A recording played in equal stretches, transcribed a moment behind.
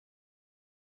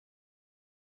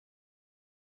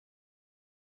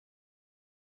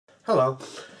Hello.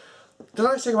 The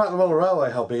nice thing about the model railway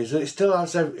hobby is that it still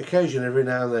has occasion every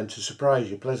now and then to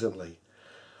surprise you pleasantly.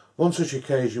 One such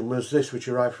occasion was this, which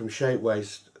arrived from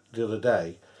Shapeways the other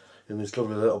day in this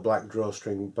lovely little black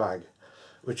drawstring bag,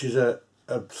 which is a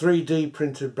 3D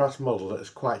printed brass model that has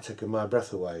quite taken my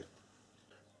breath away.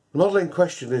 The model in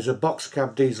question is a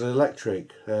boxcab diesel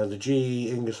electric, the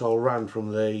GE Ingersoll ran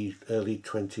from the early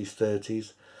 20s,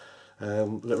 30s,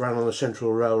 that ran on the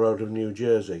Central Railroad of New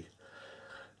Jersey.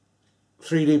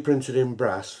 3D printed in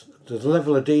brass. The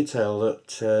level of detail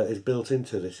that is built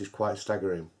into this is quite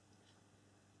staggering.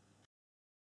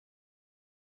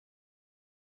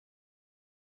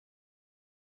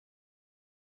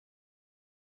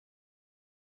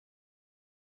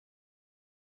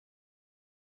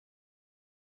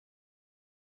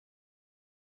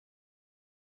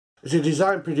 It's a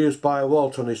design produced by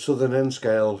Walt on his Southern N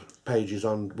scale pages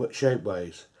on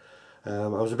Shapeways. I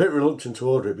was a bit reluctant to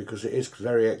order it because it is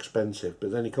very expensive, but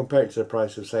then you compare it to the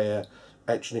price of, say, a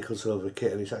etched nickel silver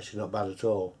kit, and it's actually not bad at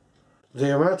all.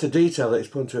 The amount of detail that is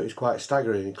put into it is quite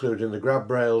staggering, including the grab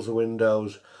rails, the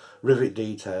windows, rivet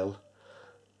detail.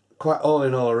 Quite all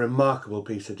in all, a remarkable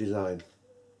piece of design.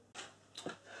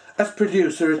 As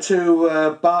produced, there are two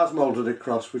bars moulded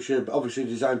across, which are obviously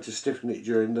designed to stiffen it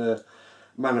during the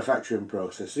manufacturing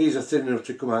process. These are thin enough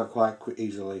to come out quite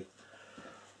easily.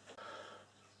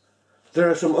 There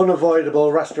are some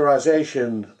unavoidable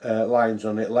rasterisation lines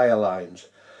on it, layer lines,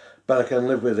 but I can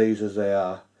live with these as they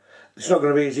are. It's not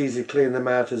going to be as easy to clean them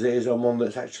out as it is on one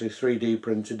that's actually 3D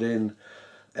printed in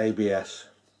ABS.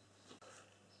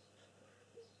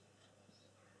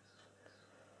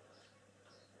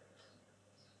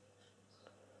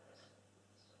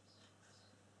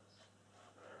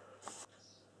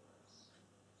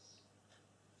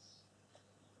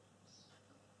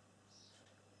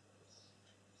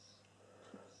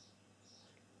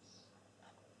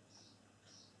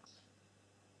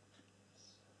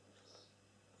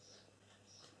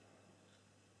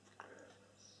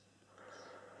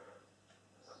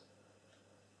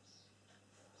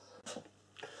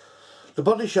 The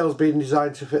body shell's been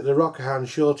designed to fit the Rokuhan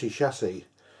Shorty chassis.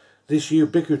 This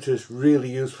ubiquitous,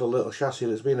 really useful little chassis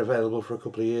that's been available for a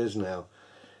couple of years now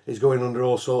is going under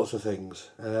all sorts of things.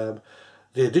 The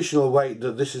additional weight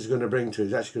that this is going to bring to it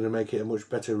is actually going to make it a much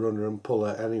better runner and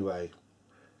puller anyway.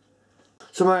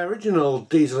 So my original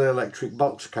diesel electric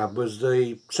box cab was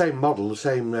the same model, the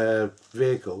same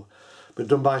vehicle, but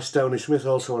done by Stoney Smith,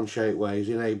 also on Shapeways,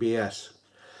 in ABS.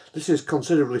 This is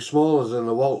considerably smaller than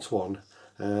the Waltz one.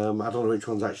 I don't know which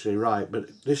one's actually right,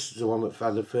 but this is the one that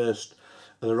had the first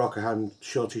of the Rokuhan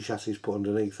Shorty chassis put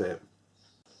underneath it.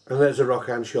 And there's the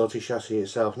Rokuhan Shorty chassis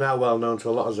itself, now well known to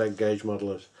a lot of Z gauge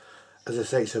modelers. As I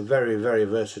say, it's a very, very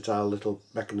versatile little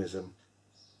mechanism.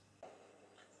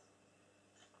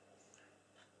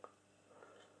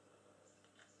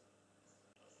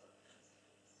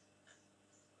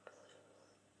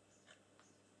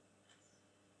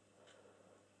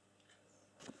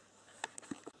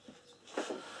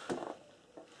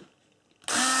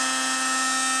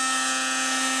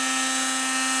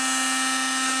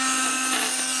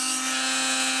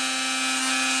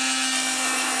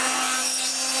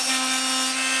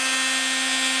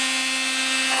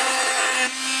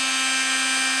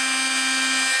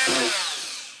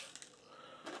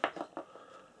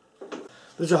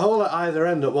 There's a hole at either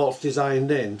end that Walt's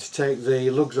designed in to take the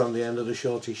lugs on the end of the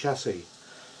Shorty chassis.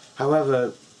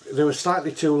 However, they were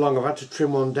slightly too long. I've had to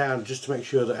trim one down just to make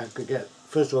sure that I could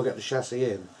first of all get the chassis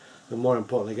in, and more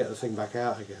importantly get the thing back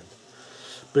out again.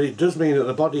 But it does mean that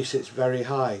the body sits very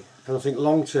high, and I think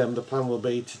long term the plan will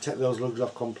be to take those lugs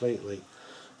off completely,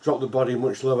 drop the body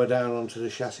much lower down onto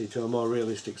the chassis to a more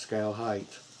realistic scale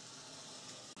height.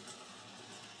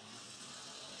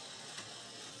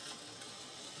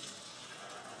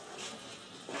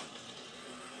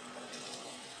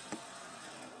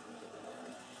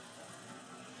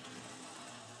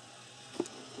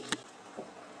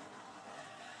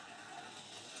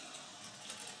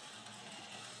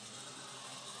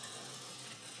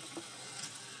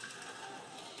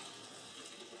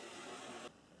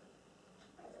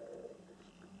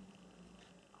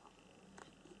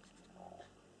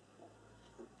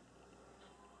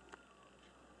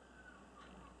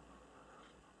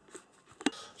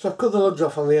 So I've cut the lugs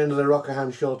off on the end of the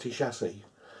Rokuhan Shorty chassis.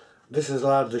 This has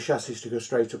allowed the chassis to go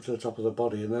straight up to the top of the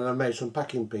body, and then I made some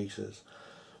packing pieces.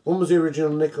 One was the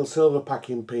original nickel silver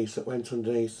packing piece that went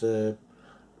underneath the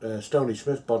Stoney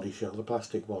Smith body shell, the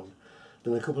plastic one.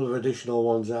 Then a couple of additional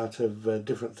ones out of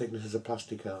different thicknesses of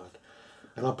plastic card.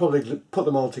 And I'll probably put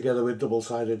them all together with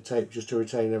double-sided tape just to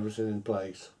retain everything in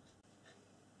place.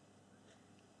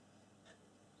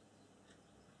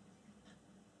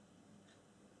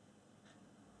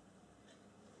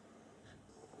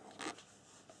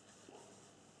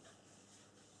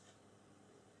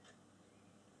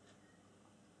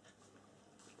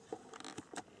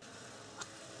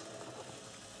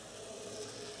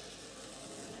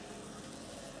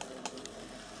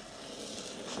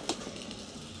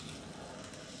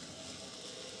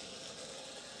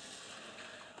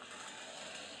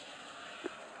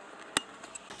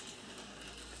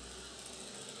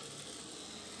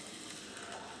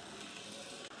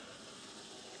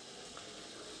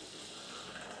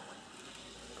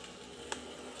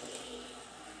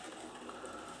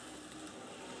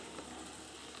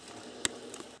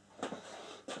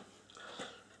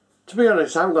 To be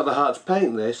honest, I haven't got the heart to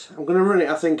paint this. I'm going to run it,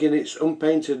 I think, in its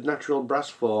unpainted natural brass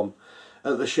form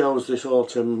at the shows this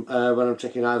autumn when I'm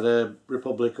taking either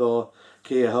Republic or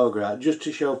Kia Hograt, just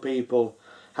to show people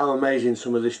how amazing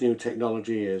some of this new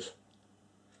technology is.